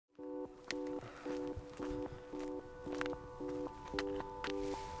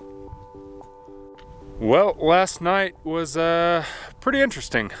Well, last night was pretty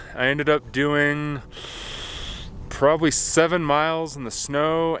interesting. I ended up doing probably 7 miles in the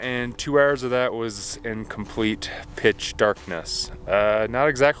snow, and 2 hours of that was in complete pitch darkness. Not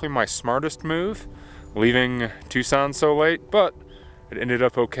exactly my smartest move, leaving Tucson so late, but it ended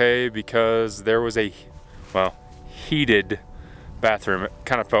up okay because there was a, well, heated bathroom. It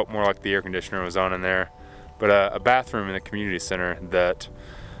kind of felt more like the air conditioner was on in there, but a bathroom in the community center that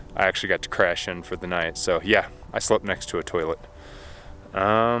I actually got to crash in for the night. So yeah, I slept next to a toilet.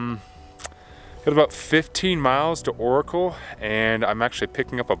 Got about 15 miles to Oracle, and I'm actually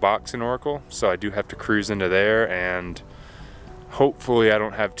picking up a box in Oracle, so I do have to cruise into there, and hopefully I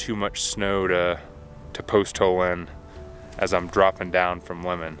don't have too much snow to post hole in as I'm dropping down from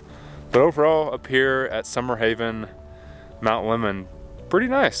Lemon. But overall, up here at Summer Haven, Mount Lemon, pretty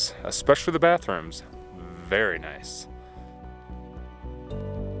nice, especially the bathrooms. Very nice.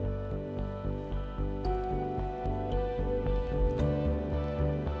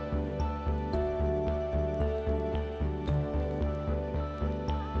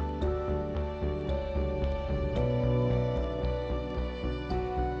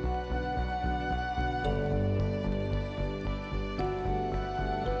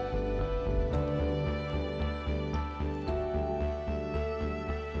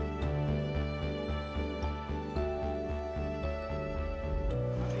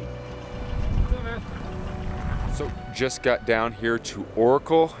 So just got down here to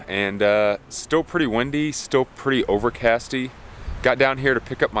Oracle, and still pretty windy, still pretty overcasty. Got down here to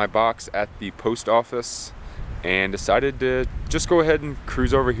pick up my box at the post office and decided to just go ahead and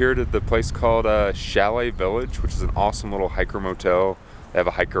cruise over here to the place called Chalet Village, which is an awesome little hiker motel. They have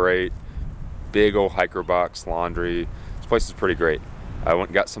a Hiker8, big old hiker box, laundry. This place is pretty great. I went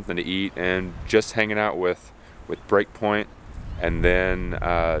and got something to eat and just hanging out with Breakpoint, and then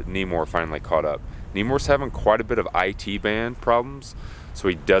Nemor finally caught up. Nemor's having quite a bit of IT band problems, so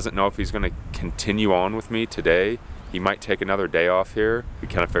he doesn't know if he's going to continue on with me today. He might take another day off here. We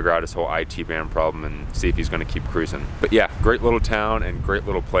kind of figure out his whole IT band problem and see if he's going to keep cruising. But yeah, great little town and great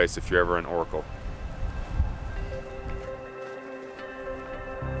little place if you're ever in Oracle.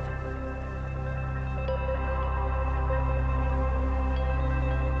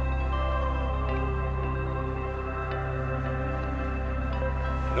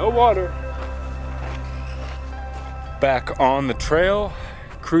 No water. Back on the trail,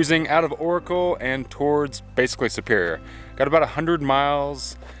 cruising out of Oracle and towards basically Superior. Got about 100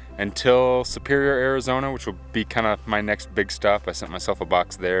 miles until Superior, Arizona, which will be kind of my next big stop. I sent myself a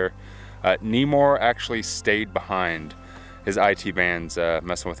box there. Nemor actually stayed behind. His IT band's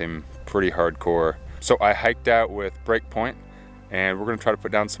messing with him pretty hardcore. So I hiked out with Breakpoint, and we're gonna try to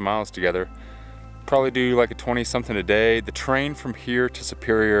put down some miles together. Probably do like a 20 something a day. The terrain from here to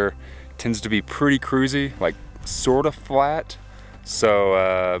Superior tends to be pretty cruisy, like sort of flat,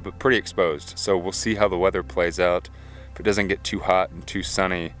 so but pretty exposed. So we'll see how the weather plays out. If it doesn't get too hot and too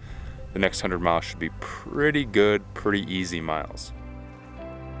sunny, the next 100 miles should be pretty good, pretty easy miles.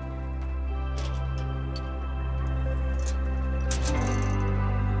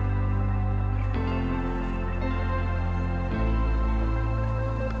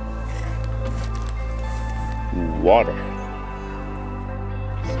 Water.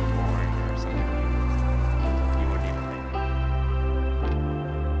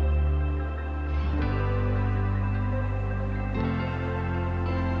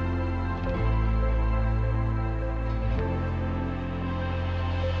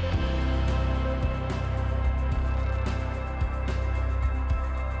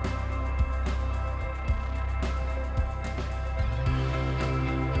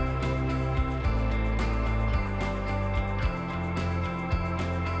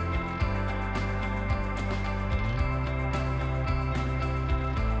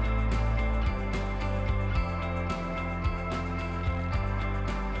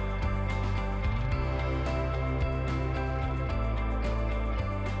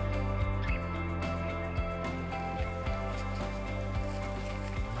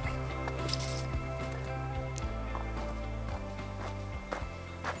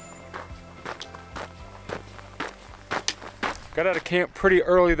 Got out of camp pretty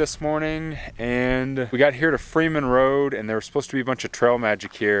early this morning, and we got here to Freeman Road, and there was supposed to be a bunch of trail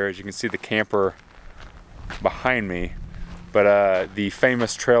magic here. As you can see, the camper behind me, but the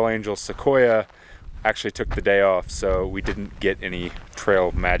famous trail angel Sequoia actually took the day off, so we didn't get any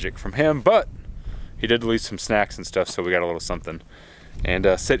trail magic from him, but he did leave some snacks and stuff, so we got a little something.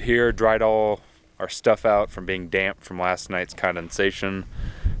 And sit here, dried all our stuff out from being damp from last night's condensation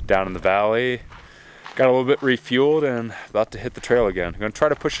down in the valley. Got a little bit refueled and about to hit the trail again. I'm gonna try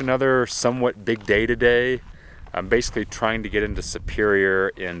to push another somewhat big day today. I'm basically trying to get into Superior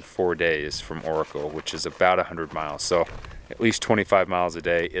in 4 days from Oracle, which is about 100 miles. So at least 25 miles a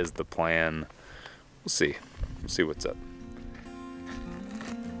day is the plan. We'll see. We'll see what's up.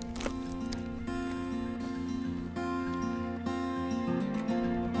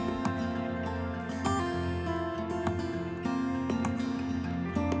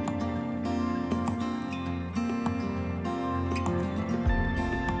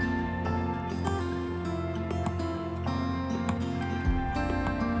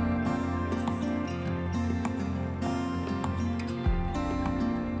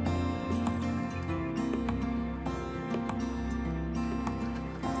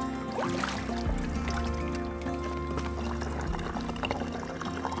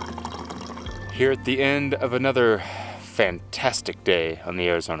 Here at the end of another fantastic day on the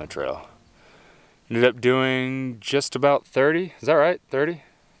Arizona Trail. Ended up doing just about 30, is that right? 30?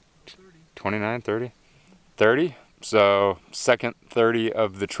 29, 30? 30, so second 30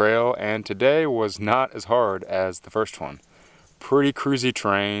 of the trail, and today was not as hard as the first one. Pretty cruisy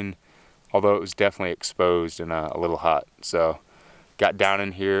terrain, although it was definitely exposed and a little hot. So got down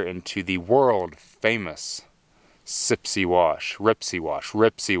in here into the world famous Ripsy Wash.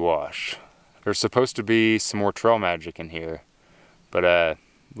 There's supposed to be some more trail magic in here, but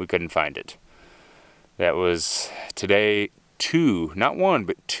we couldn't find it. That was today two, not one,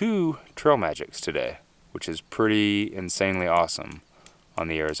 but two trail magics today, which is pretty insanely awesome on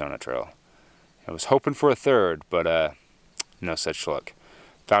the Arizona Trail. I was hoping for a third, but no such luck.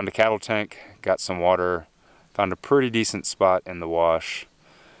 Found a cattle tank, got some water, found a pretty decent spot in the wash.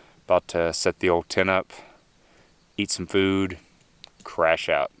 About to set the old tent up, eat some food, crash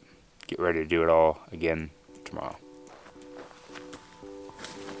out. Get ready to do it all again tomorrow.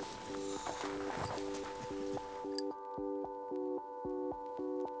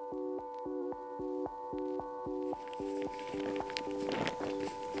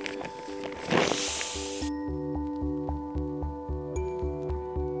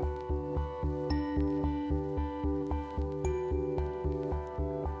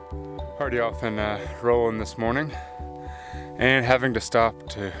 Already off and rolling this morning, and having to stop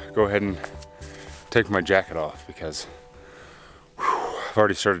to go ahead and take my jacket off because I've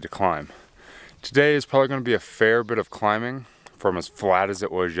already started to climb. Today is probably going to be a fair bit of climbing from as flat as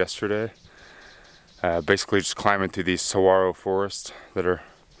it was yesterday. Basically just climbing through these saguaro forests that are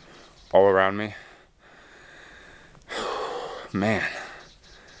all around me. Man.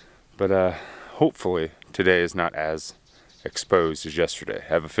 But hopefully today is not as exposed as yesterday.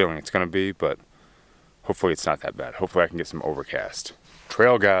 I have a feeling it's going to be, but hopefully it's not that bad. Hopefully I can get some overcast.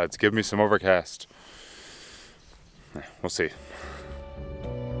 Trail gods, give me some overcast. We'll see.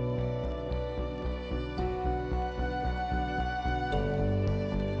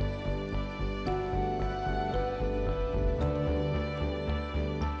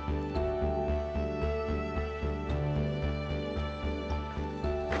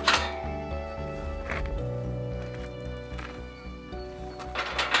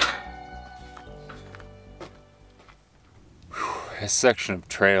 This section of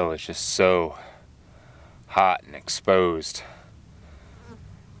trail is just so hot and exposed.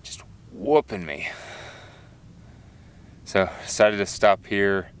 Just whooping me. So I decided to stop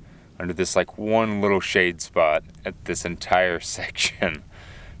here under this like one little shade spot at this entire section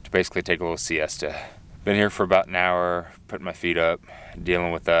to basically take a little siesta. Been here for about an hour, putting my feet up,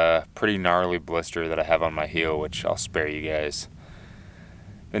 dealing with a pretty gnarly blister that I have on my heel, which I'll spare you guys.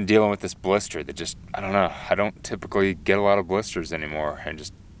 Been dealing with this blister that just, I don't know, I don't typically get a lot of blisters anymore, and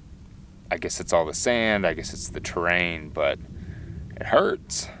just, I guess it's all the sand, I guess it's the terrain, but it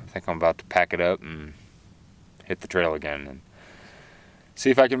hurts. I think I'm about to pack it up and hit the trail again and see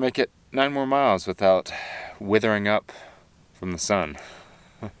if I can make it 9 more miles without withering up from the sun.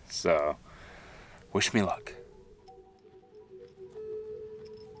 So, wish me luck.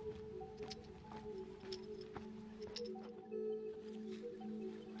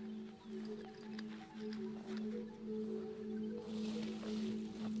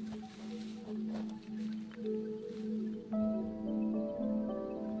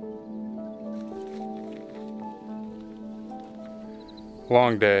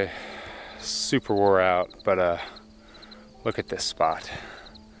 Long day, super wore out, but look at this spot.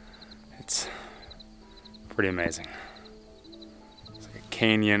 It's pretty amazing. It's like a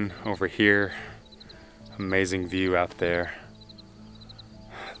canyon over here, amazing view out there,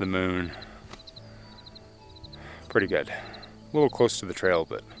 the moon, pretty good. A little close to the trail,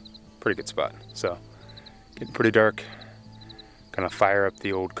 but pretty good spot. So, getting pretty dark, gonna fire up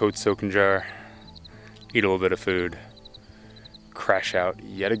the old coat soaking jar, eat a little bit of food, crash out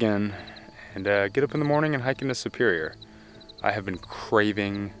yet again, and get up in the morning and hike into Superior. I have been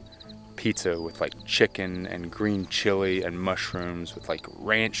craving pizza with like chicken and green chili and mushrooms with like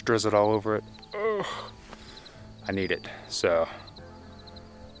ranch drizzled all over it. Ugh. I need it. So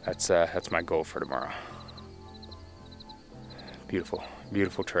that's my goal for tomorrow. Beautiful,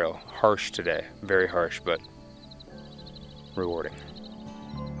 beautiful trail. Harsh today, very harsh, but rewarding.